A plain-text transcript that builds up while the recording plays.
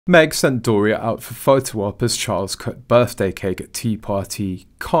Meg sent Doria out for photo op as Charles cut birthday cake at tea party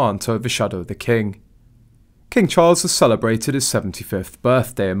can't overshadow the king. King Charles has celebrated his 75th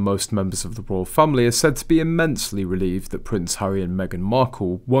birthday, and most members of the royal family are said to be immensely relieved that Prince Harry and Meghan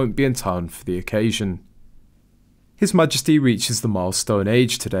Markle won't be in town for the occasion. His Majesty reaches the milestone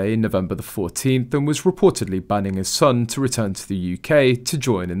age today, November the 14th, and was reportedly banning his son to return to the UK to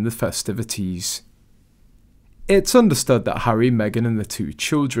join in the festivities. It's understood that Harry, Meghan and the two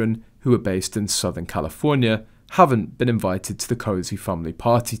children, who are based in Southern California, haven't been invited to the cosy family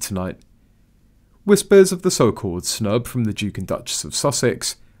party tonight. Whispers of the so-called snub from the Duke and Duchess of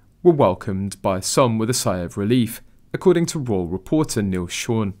Sussex were welcomed by some with a sigh of relief, according to royal reporter Neil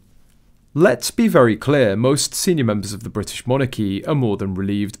Sean. Let's be very clear, most senior members of the British monarchy are more than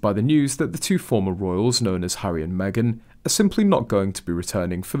relieved by the news that the two former royals, known as Harry and Meghan, are simply not going to be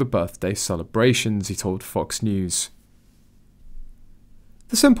returning for the birthday celebrations, he told Fox News.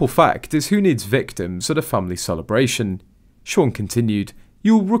 The simple fact is, who needs victims at a family celebration? Sean continued,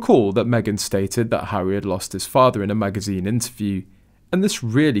 "You'll recall that Meghan stated that Harry had lost his father in a magazine interview, and this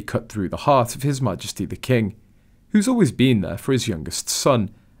really cut through the heart of His Majesty the King, who's always been there for his youngest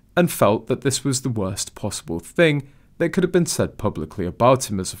son, and felt that this was the worst possible thing that could have been said publicly about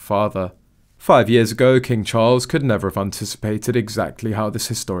him as a father." 5 years ago, King Charles could never have anticipated exactly how this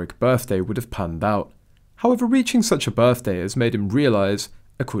historic birthday would have panned out. However, reaching such a birthday has made him realise,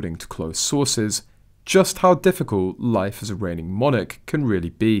 according to close sources, just how difficult life as a reigning monarch can really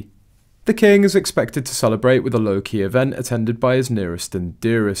be. The king is expected to celebrate with a low-key event attended by his nearest and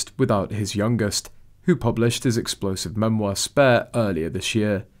dearest, without his youngest, who published his explosive memoir Spare earlier this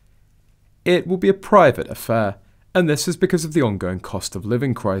year. It will be a private affair, and this is because of the ongoing cost of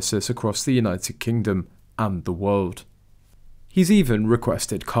living crisis across the United Kingdom and the world. He's even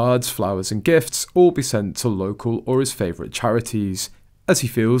requested cards, flowers and gifts all be sent to local or his favourite charities, as he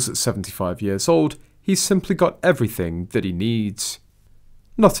feels at 75 years old he's simply got everything that he needs.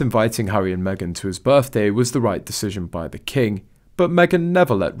 Not inviting Harry and Meghan to his birthday was the right decision by the king, but Meghan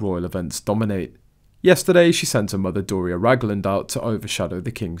never let royal events dominate. Yesterday she sent her mother Doria Ragland out to overshadow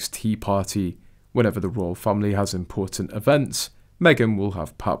the king's tea party. Whenever the royal family has important events, Meghan will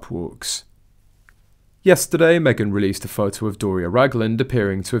have pap walks. Yesterday, Meghan released a photo of Doria Ragland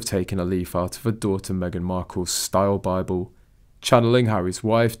appearing to have taken a leaf out of her daughter Meghan Markle's style Bible. Channeling Harry's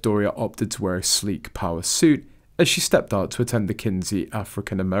wife, Doria opted to wear a sleek power suit as she stepped out to attend the Kinsey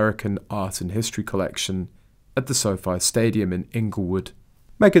African American Art and History Collection at the SoFi Stadium in Inglewood.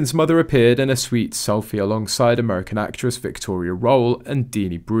 Meghan's mother appeared in a sweet selfie alongside American actress Victoria Rowell and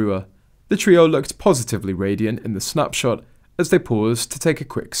Deanie Brewer. The trio looked positively radiant in the snapshot as they paused to take a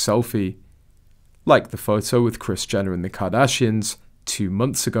quick selfie. Like the photo with Kris Jenner and the Kardashians 2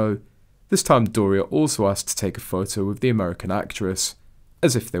 months ago, this time Doria also asked to take a photo with the American actress,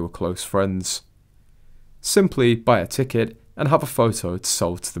 as if they were close friends. Simply buy a ticket and have a photo to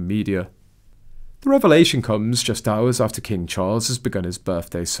sell to the media. The revelation comes just hours after King Charles has begun his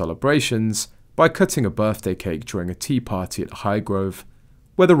birthday celebrations by cutting a birthday cake during a tea party at Highgrove,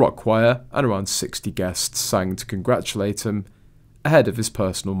 where the rock choir and around 60 guests sang to congratulate him ahead of his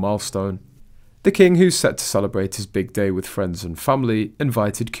personal milestone. The king, who's set to celebrate his big day with friends and family,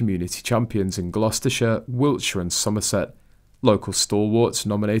 invited community champions in Gloucestershire, Wiltshire and Somerset, local stalwarts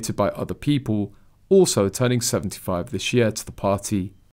nominated by other people, also turning 75 this year, to the party.